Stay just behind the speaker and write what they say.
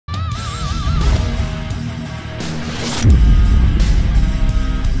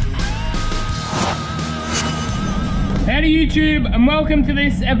YouTube, and welcome to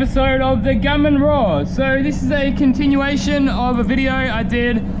this episode of the Gunman Raw. So this is a continuation of a video I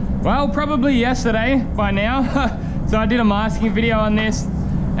did, well, probably yesterday by now. So I did a masking video on this,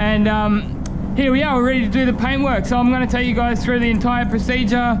 and here we are, we're ready to do the paintwork. So I'm going to take you guys through the entire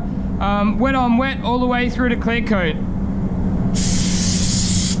procedure, wet on wet, all the way through to clear coat.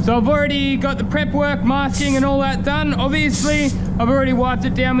 So I've already got the prep work, masking and all that done. Obviously, I've already wiped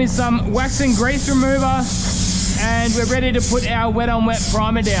it down with some wax and grease remover, and we're ready to put our wet on wet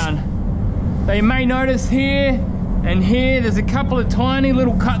primer down. So you may notice here and here, there's a couple of tiny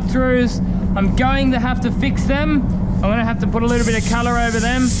little cut throughs. I'm going to have to fix them. I'm gonna have to put a little bit of color over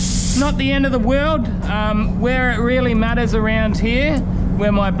them. Not the end of the world. Where it really matters around here,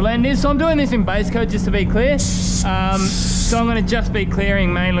 where my blend is. So I'm doing this in base coat just to be clear. So I'm gonna just be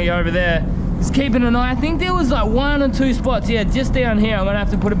clearing mainly over there. Just keeping an eye. I think there was like 1 or 2 spots, yeah, just down here. I'm gonna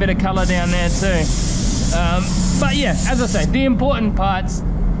have to put a bit of color down there too. But yeah, as I say, the important parts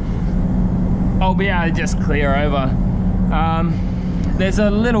I'll be able to just clear over. There's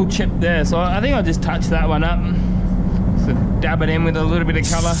a little chip there, so I think I'll just touch that one up. So dab it in with a little bit of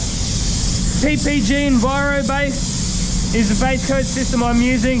colour. PPG Enviro base is the base coat system I'm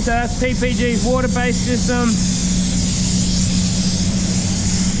using, so that's PPG's water-based system.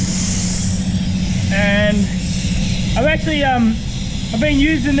 And I've actually I've been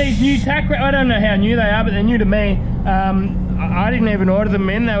using these new tack racks. I don't know how new they are, but they're new to me. I didn't even order them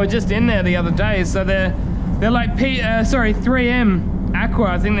in. They were just in there the other day. So they're like 3M Aqua.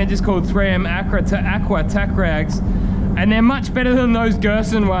 I think they're just called 3M Aqua tack rags. And they're much better than those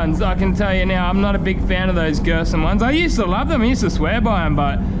Gerson ones, I can tell you now. I'm not a big fan of those Gerson ones. I used to love them. I used to swear by them,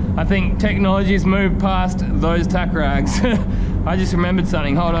 but I think technology's moved past those tack rags. I just remembered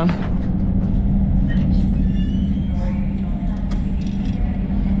something. Hold on.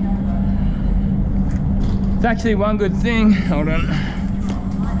 It's actually one good thing. Hold on.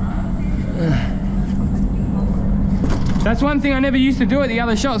 That's one thing I never used to do at the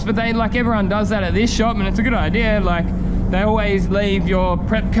other shops, but like everyone does that at this shop, and it's a good idea. Like, they always leave your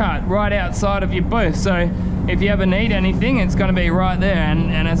prep cart right outside of your booth, so if you ever need anything, it's going to be right there.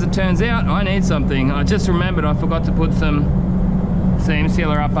 And as it turns out, I need something. I just remembered I forgot to put some seam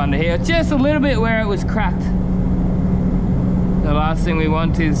sealer up under here, just a little bit where it was cracked. The last thing we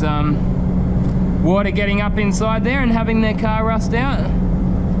want is water getting up inside there and having their car rust out.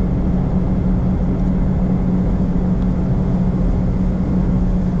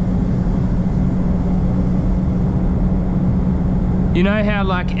 You know how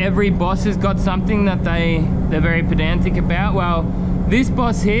like every boss has got something that they're very pedantic about? Well, this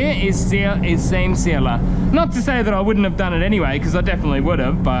boss here is seam sealer. Not to say that I wouldn't have done it anyway, because I definitely would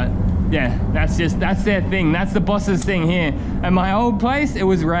have, but yeah, that's their thing. That's the boss's thing here. At my old place, it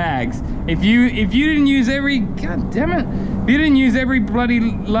was rags. If you didn't use god damn it, if you didn't use every bloody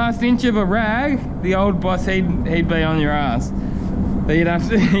last inch of a rag, the old boss, he'd be on your ass. So you'd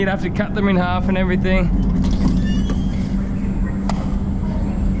have to cut them in half and everything.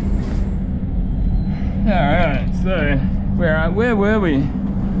 All right, so where were we?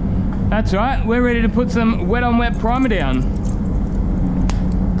 That's right, we're ready to put some wet on wet primer down.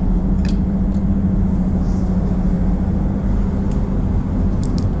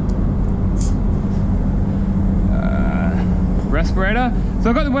 Respirator. So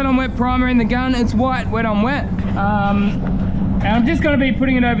I've got the wet on wet primer in the gun. It's white wet on wet. And I'm just going to be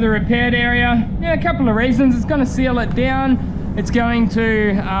putting it over the repaired area. Yeah, a couple of reasons. It's going to seal it down. It's going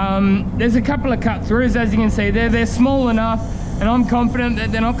to, there's a couple of cut throughs, as you can see there. They're small enough, and I'm confident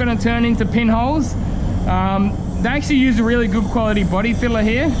that they're not going to turn into pinholes. They actually use a really good quality body filler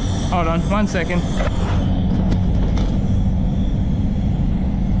here. Hold on, 1 second.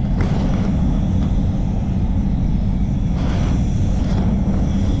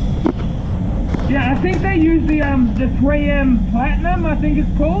 Yeah, I think they use the 3M Platinum, I think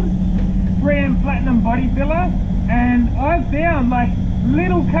it's called. 3M Platinum body filler. And I've found like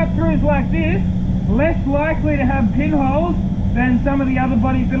little cut throughs like this less likely to have pinholes than some of the other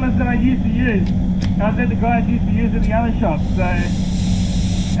body fillers that I used to use. That the guys used to use at the other shops. So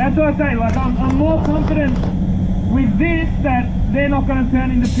that's what I say, like I'm more confident with this that they're not going to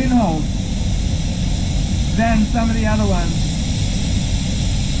turn into pinholes than some of the other ones.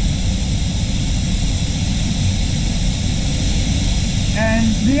 And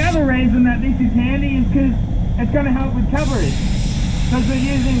the other reason that this is handy is because it's going to help with coverage. Because we're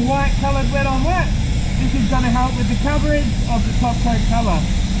using white coloured wet on wet, this is going to help with the coverage of the top coat colour.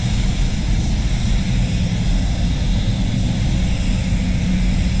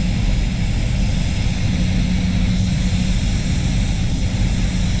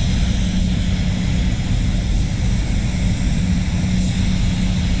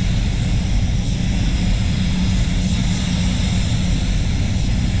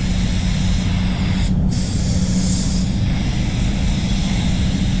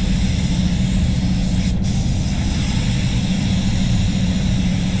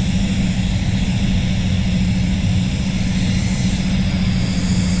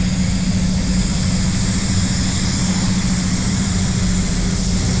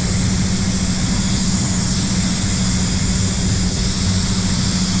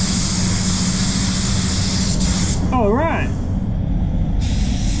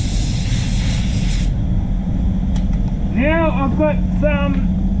 Now I've got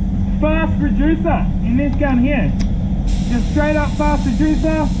some fast reducer in this gun here. Just straight up fast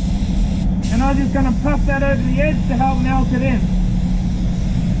reducer, and I'm just going to puff that over the edge to help melt it in.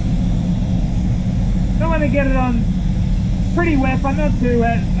 Don't want to get it on pretty wet, but not too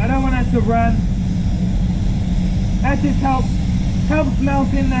wet. I don't want it to run. That just helps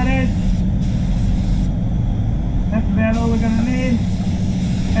melt in that edge. That's about all we're going to need.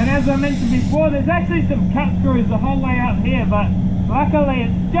 And as I mentioned before, there's actually some cut screws the whole way up here, but luckily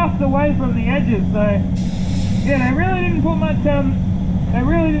it's just away from the edges, so yeah, they really didn't put much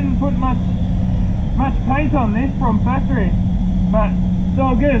much paint on this from factory, but it's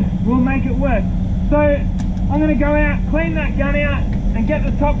all good. We'll make it work. So I'm going to go out, clean that gun out, and get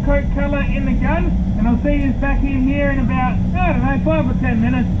the top coat colour in the gun, and I'll see you back in here in about, I don't know, 5 or 10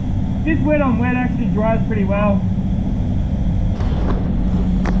 minutes. This wet on wet actually dries pretty well.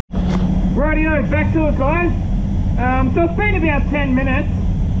 Rightio, back to it, guys. So it's been about 10 minutes.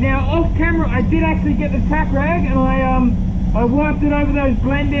 Now off camera I did actually get the tack rag, and I wiped it over those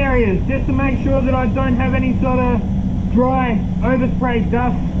blend areas just to make sure that I don't have any sort of dry overspray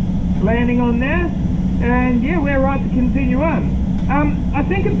dust landing on there. And yeah, we're right to continue on. I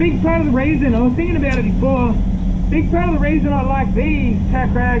think a big part of the reason, I was thinking about it before, big part of the reason I like these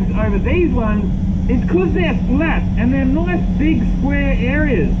tack rags over these ones is because they're flat and they're nice big square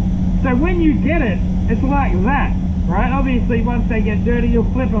areas. So when you get it, it's like that, right? Obviously once they get dirty you'll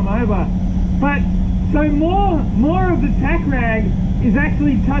flip them over. But so more of the tack rag is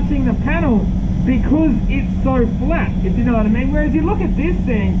actually touching the panel because it's so flat, if you know what I mean. Whereas you look at this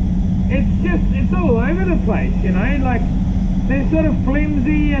thing, it's all over the place, you know, like they're sort of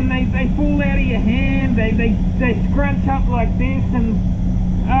flimsy and they fall out of your hand, they scrunch up like this, and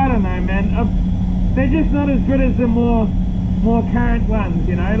I don't know, man, they're just not as good as the more current ones,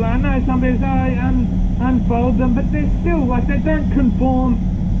 you know. Like I know some people say unfold them, but they're still like, they don't conform,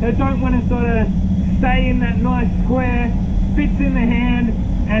 they don't want to sort of stay in that nice square, fits in the hand,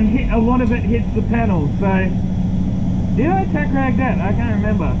 and a lot of it hits the panel. So did I tack rag that? I can't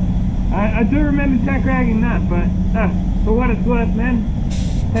remember. I do remember tack ragging that, but for what it's worth, man,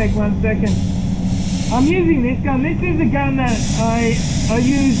 take 1 second. I'm using this gun. This is a gun that I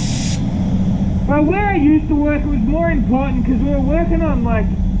use, well, where I used to work it was more important because we were working on like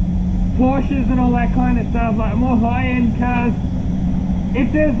Porsches and all that kind of stuff, like more high-end cars.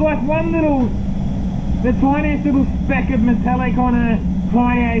 If there's like the tiniest little speck of metallic on a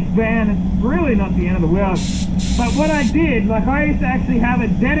Hiace van, it's really not the end of the world. But what I did, like I used to actually have a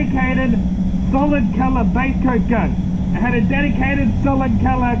dedicated solid colour base coat gun. I had a dedicated solid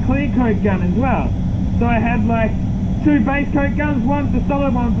colour clear coat gun as well. So I had like 2 base coat guns, one for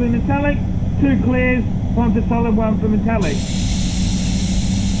solid, one for metallic, 2 clears, one for solid, one for metallic.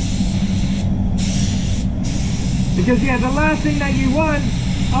 Because yeah, the last thing that you want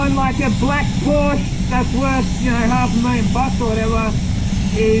on like a black Porsche that's worth, you know, $500,000 or whatever,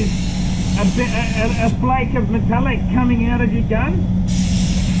 is a flake of metallic coming out of your gun.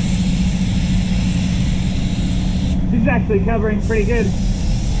 This is actually covering pretty good.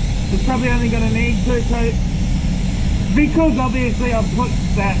 It's probably only going to need 2 coats, because obviously I've put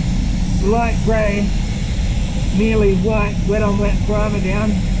that light grey, nearly white, wet on wet primer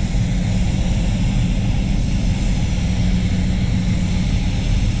down.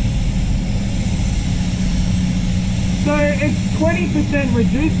 So it's 20%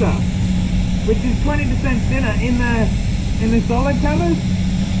 reducer, which is 20% thinner in the solid colours.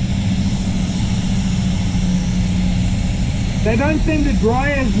 They don't seem to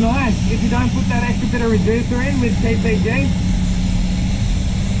dry as nice if you don't put that extra bit of reducer in with TPG.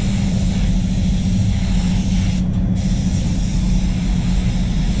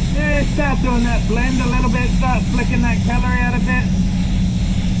 Yeah, start doing that blend a little bit, start flicking that colour out a bit.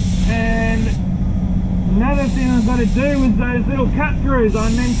 And another thing I've got to do was those little cut screws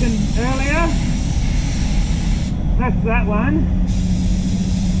I mentioned earlier. That's that one.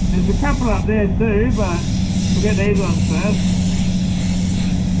 There's a couple up there too, but we'll get these ones first.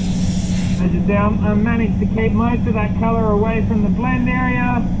 As you see, I managed to keep most of that colour away from the blend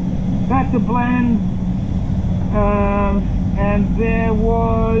area. That's a blend. And there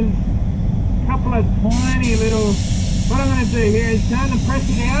was a couple of tiny little, what I'm going to do here is turn the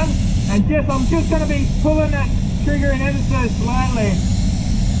pressure down, and I'm just going to be pulling that trigger in ever so slightly,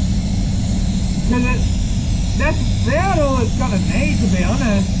 because that's about all it's going to need, to be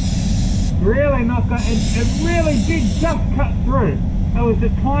honest. Really not going, it really did just cut through. That was the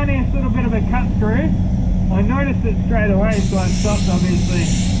tiniest little bit of a cut screw. I noticed it straight away, so I stopped, obviously.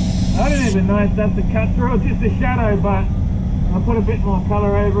 I don't even know if that's a cut through or just a shadow, but I'll put a bit more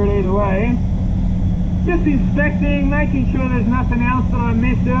colour over it either way. Just inspecting, making sure there's nothing else that I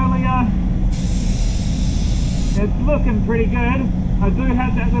missed earlier. It's looking pretty good. I do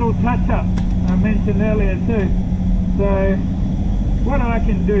have that little touch-up I mentioned earlier too. So what I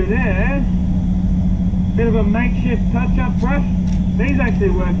can do there, bit of a makeshift touch-up brush. These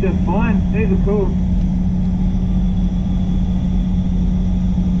actually work just fine. These are cool.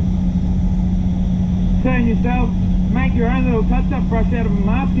 Turn yourself, make your own little touch-up brush out of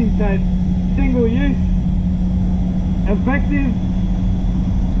masking tape. Single use, effective.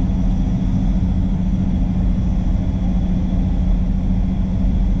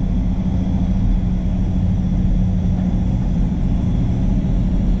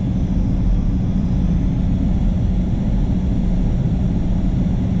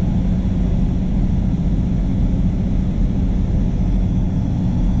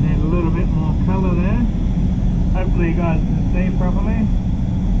 Hopefully you guys can see properly.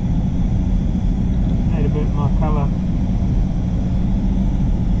 Need a bit more colour.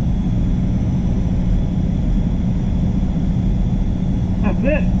 That's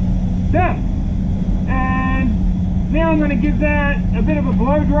it. Done. And now I'm going to give that a bit of a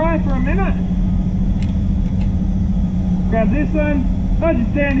blow dry for a minute. Grab this one. I'll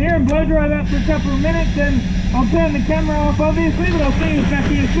just stand here and blow dry that for a couple of minutes, and I'll turn the camera off obviously, but I'll see you back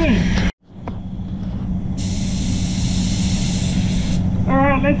here soon.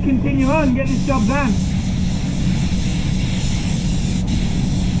 Alright, let's continue on and get this job done.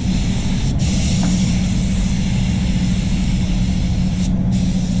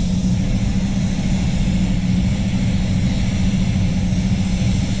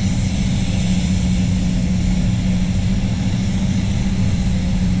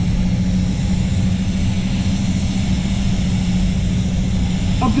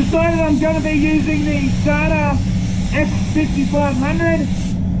 I've decided I'm going to be using the Starter X5500.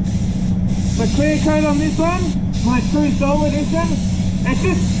 The clear coat on this one, my True Soul edition. It's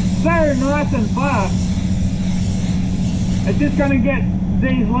just so nice and fast. It's just going to get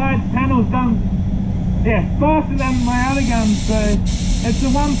these large panels done, yeah, faster than my other guns. So it's the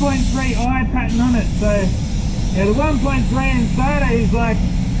 1.3i pattern on it. So yeah, the 1.3 in Starter is like,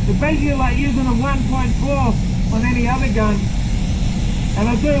 it's basically like using a 1.4 on any other gun. And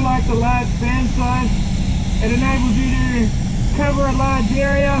I do like the large fan size. It enables you to cover a large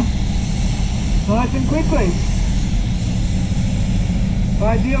area nice and quickly.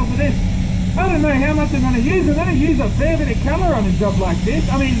 Ideal for this. I don't know how much I'm going to use. I'm going to use a fair bit of colour on a job like this.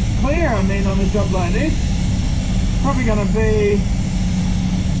 I mean, clear, on a job like this. Probably going to be,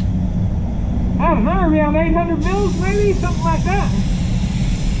 I don't know, around 800 mils maybe, something like that.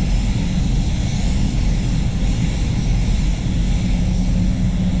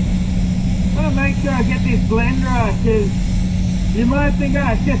 Make sure I get this blend right, because you might think,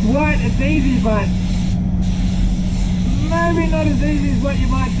 oh, it's just white, it's easy, but maybe not as easy as what you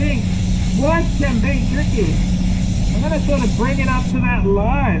might think. White can be tricky. I'm going to sort of bring it up to that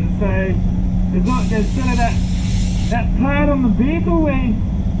line, so there's sort of that part on the vehicle where you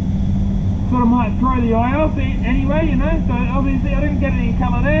sort of might throw the eye off anyway, you know. So obviously I didn't get any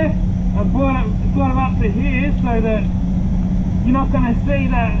colour there. I brought it sort of up to here so that you're not going to see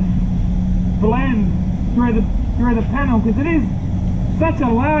that blend through the panel, because it is such a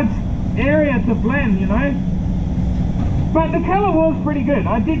large area to blend, you know. But the colour was pretty good.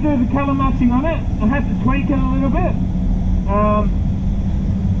 I did do the colour matching on it. I had to tweak it a little bit.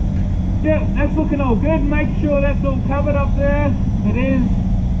 Yeah, that's looking all good. Make sure that's all covered up there. It is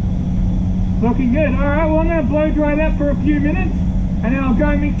looking good. Alright, well I'm going to blow dry that for a few minutes, and then I'll go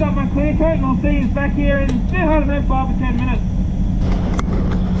and mix up my clear coat, and I'll see you back here in, I don't know, 5 or 10 minutes.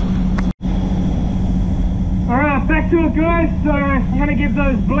 Alright, back to it guys. So I'm going to give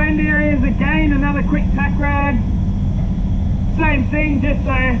those blend areas again another quick tack rag. Same thing, just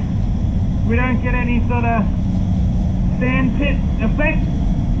so we don't get any sort of sand pit effect.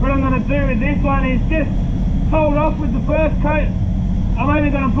 What I'm going to do with this one is just hold off with the first coat. I'm only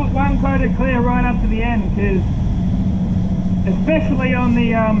going to put one coat of clear right up to the end, because especially on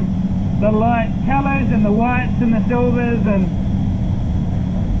the light colours and the whites and the silvers and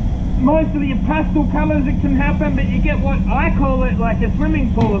most of your pastel colours, it can happen, but you get what I call it like a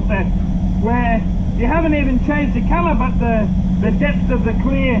swimming pool effect, where you haven't even changed the colour, but the depth of the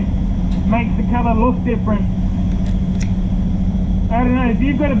clear makes the colour look different. I don't know, if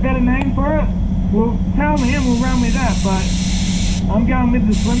you've got a better name for it, well, tell me and we'll run with that, but I'm going with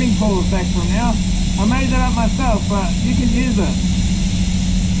the swimming pool effect from now. I made that up myself, but you can use it.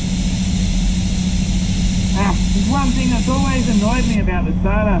 There's one thing that's always annoyed me about the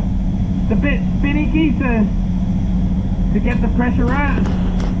Starter. It's a bit finicky to get the pressure right.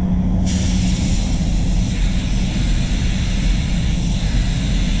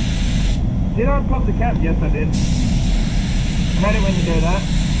 I pop the cap? Yes, I did. I hate it when you do that.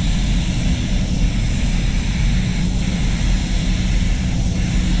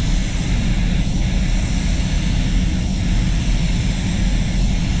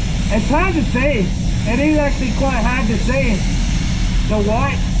 It's hard to see. It is actually quite hard to see the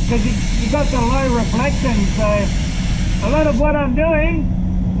white because you got the low reflection. So a lot of what I'm doing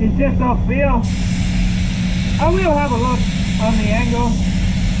is just off feel. I will have a look on the angle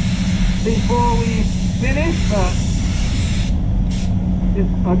before we finish, but just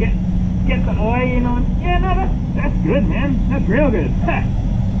I'll get the eye in on. Yeah, no, that's good, man. That's real good.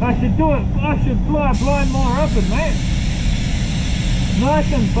 I should do it. I should fly blind more often, mate.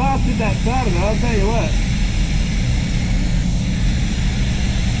 Nice and fast with that starter, I'll tell you what.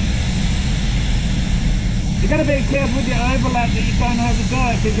 You got to be careful with your overlap that you don't overdo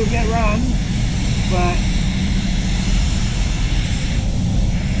it because you'll get run. But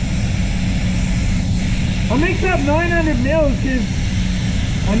I mixed up 900 mils because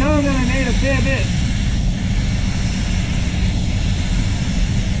I know I'm going to need a fair bit.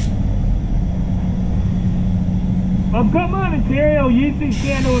 I've got my material usage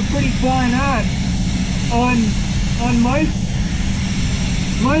down to a pretty fine art on most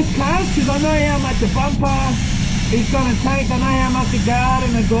cars because I know how much a bumper is going to take, I know how much a guard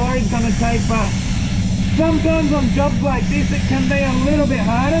and a door is going to take, but sometimes on jobs like this it can be a little bit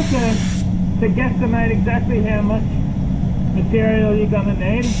harder to guesstimate exactly how much material you're going to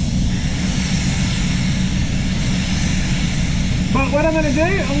need. But what I'm going to do,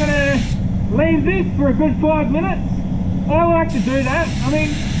 I'm going to leave this for a good 5 minutes. I like to do that. I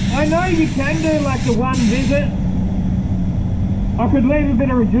mean, I know you can do like the one visit. I could leave a bit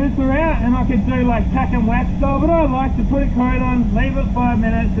of reducer out and I could do like tack and wax style, but I like to put a coat on, leave it 5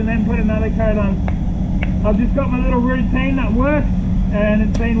 minutes and then put another coat on. I've just got my little routine that works and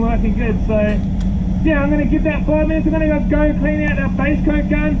it's been working good. So yeah, I'm going to give that 5 minutes. I'm going to go clean out that base coat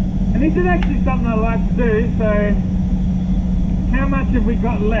gun. And this is actually something I like to do. So how much have we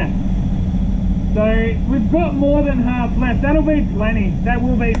got left? So we've got more than half left. That'll be plenty. That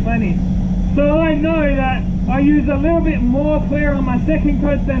will be plenty. So I know that I use a little bit more clear on my second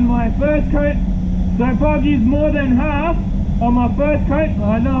coat than my first coat. So if I've used more than half on my first coat,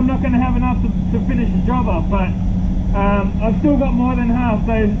 I know I'm not going to have enough to finish the job off, but I've still got more than half,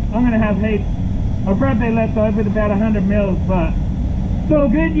 so I'm going to have heaps. I've probably left over with about 100 mils, but it's all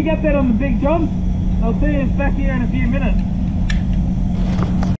good. You get that on the big jobs. I'll see you back here in a few minutes.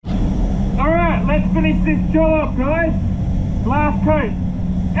 Alright, let's finish this job off, guys. Last coat.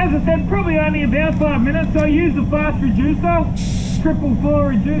 As I said, probably only about 5 minutes. So I use the fast reducer, 444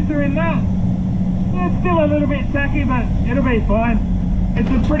 reducer in that. Yeah, it's still a little bit tacky, but it'll be fine. It's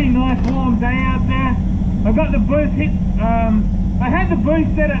a pretty nice warm day out there. I got the boost hit. I had the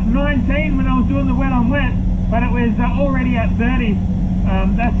boost set at 19 when I was doing the wet on wet, but it was already at 30.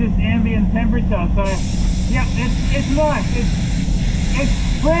 That's just ambient temperature. So yeah, it's nice. It's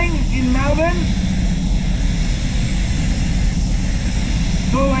spring in Melbourne.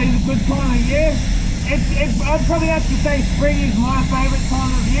 It's always a good time of year. I'd probably have to say spring is my favourite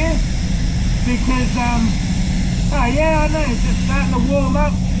time of year because, oh yeah, I know, it's just starting to warm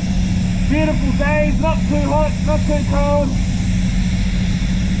up. Beautiful days, not too hot, not too cold.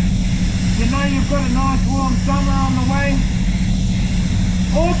 You know you've got a nice warm summer on the way.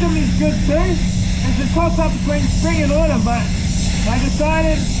 Autumn is good too. It's a toss-up between spring and autumn, but I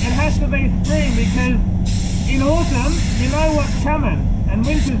decided it has to be spring because in autumn, you know what's coming. And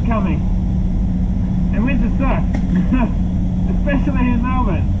winter's coming. And winter sucks. Especially in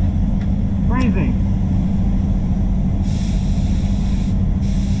Melbourne. Freezing.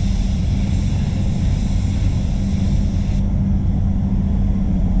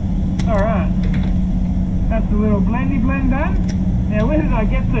 Alright. That's a little blendy blend done. Now where did I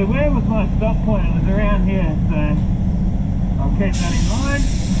get to? Where was my stop point? It was around here, so I'll keep that in mind.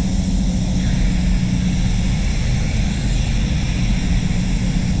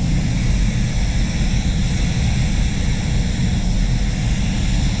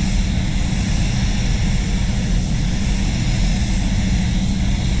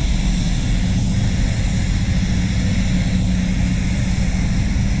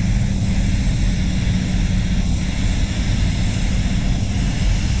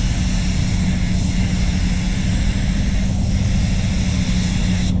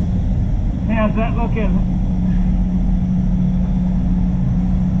 How's that looking?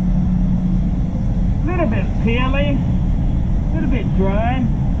 A little bit peely, a little bit dry.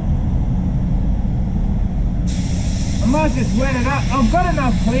 I might just wet it up. I've got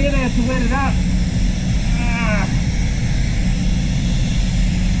enough clear there to wet it up.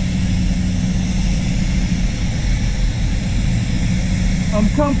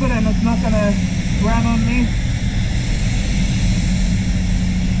 confident it's not going to run on me.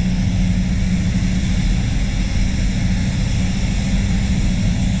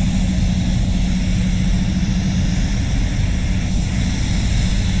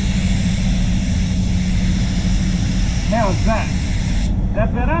 How's that?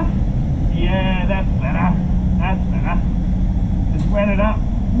 That better? Yeah, that's better. That's better. Just wet it up.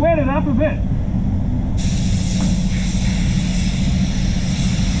 Wet it up a bit.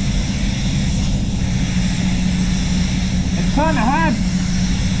 It's kind of hard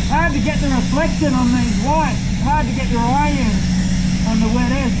to get the reflection on these whites. Hard to get your eye in on the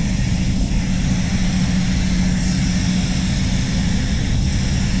wet edge.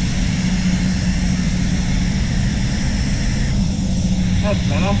 That's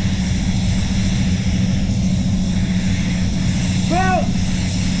better. Well,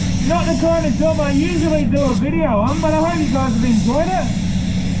 not the kind of job I usually do a video on, but I hope you guys have enjoyed it.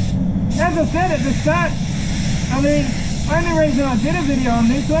 As I said at the start, I mean, only reason I did a video on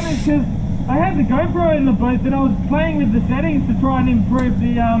this one is because I had the GoPro in the booth and I was playing with the settings to try and improve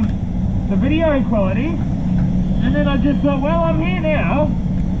the video quality. And then I just thought, well, I'm here now,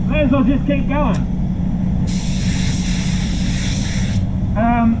 may as well just keep going.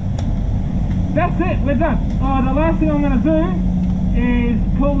 That's it, we're done. Oh, the last thing I'm going to do is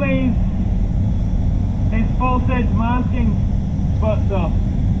pull these false edge masking spots off.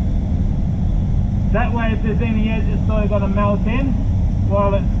 That way if there's any edge it's sort of got to melt in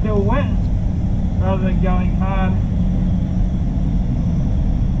while it's still wet, rather than going hard.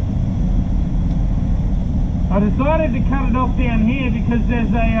 I decided to cut it off down here because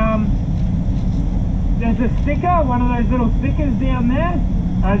there's a sticker, one of those little stickers down there.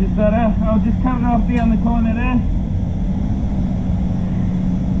 I just thought, I'll just cut it off down the corner there.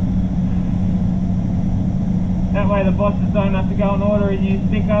 That way the bosses don't have to go and order a new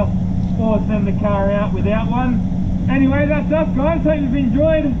sticker or send the car out without one. Anyway, that's us guys. Hope you've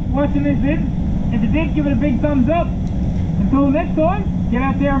enjoyed watching this vid. If you did, give it a big thumbs up. Until next time, get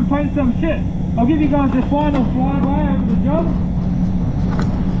out there and paint some shit. I'll give you guys the final flyaway over the job.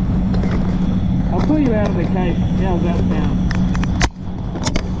 I'll pull you out of the case. How's that sound?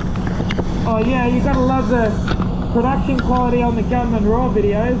 Oh yeah, you gotta love the production quality on the Gunman Raw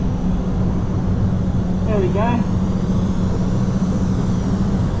videos. There we go.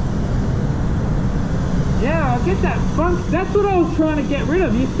 Yeah, I get that funk. That's what I was trying to get rid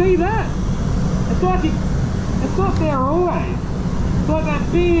of. You see that? It's like it's not there always. It's like that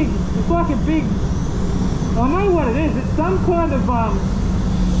big. It's like a big. I know what it is. It's some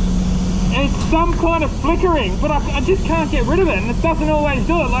kind of flickering, but I just can't get rid of it, and it doesn't always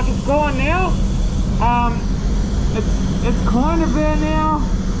do it. Like it's gone now. It's kind of there now.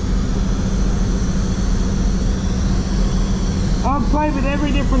 I've played with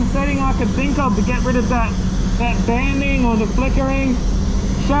every different setting I could think of to get rid of that banding or the flickering,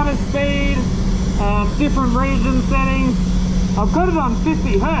 shutter speed, different region settings. I've got it on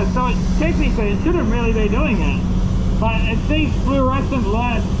 50 Hz, so technically it shouldn't really be doing it, but it's these fluorescent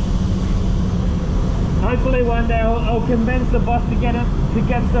lights. Hopefully one day I'll convince the boss to get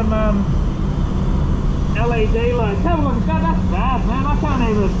some LED lights. Have a look at that. That's bad, man. I can't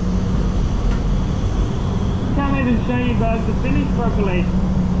even show you guys the finish properly.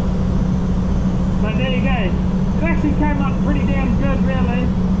 But there you go. It actually came up pretty damn good, really.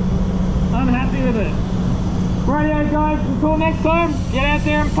 I'm happy with it. Rightio guys, until next time, get out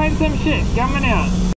there and paint some shit. Gunman out.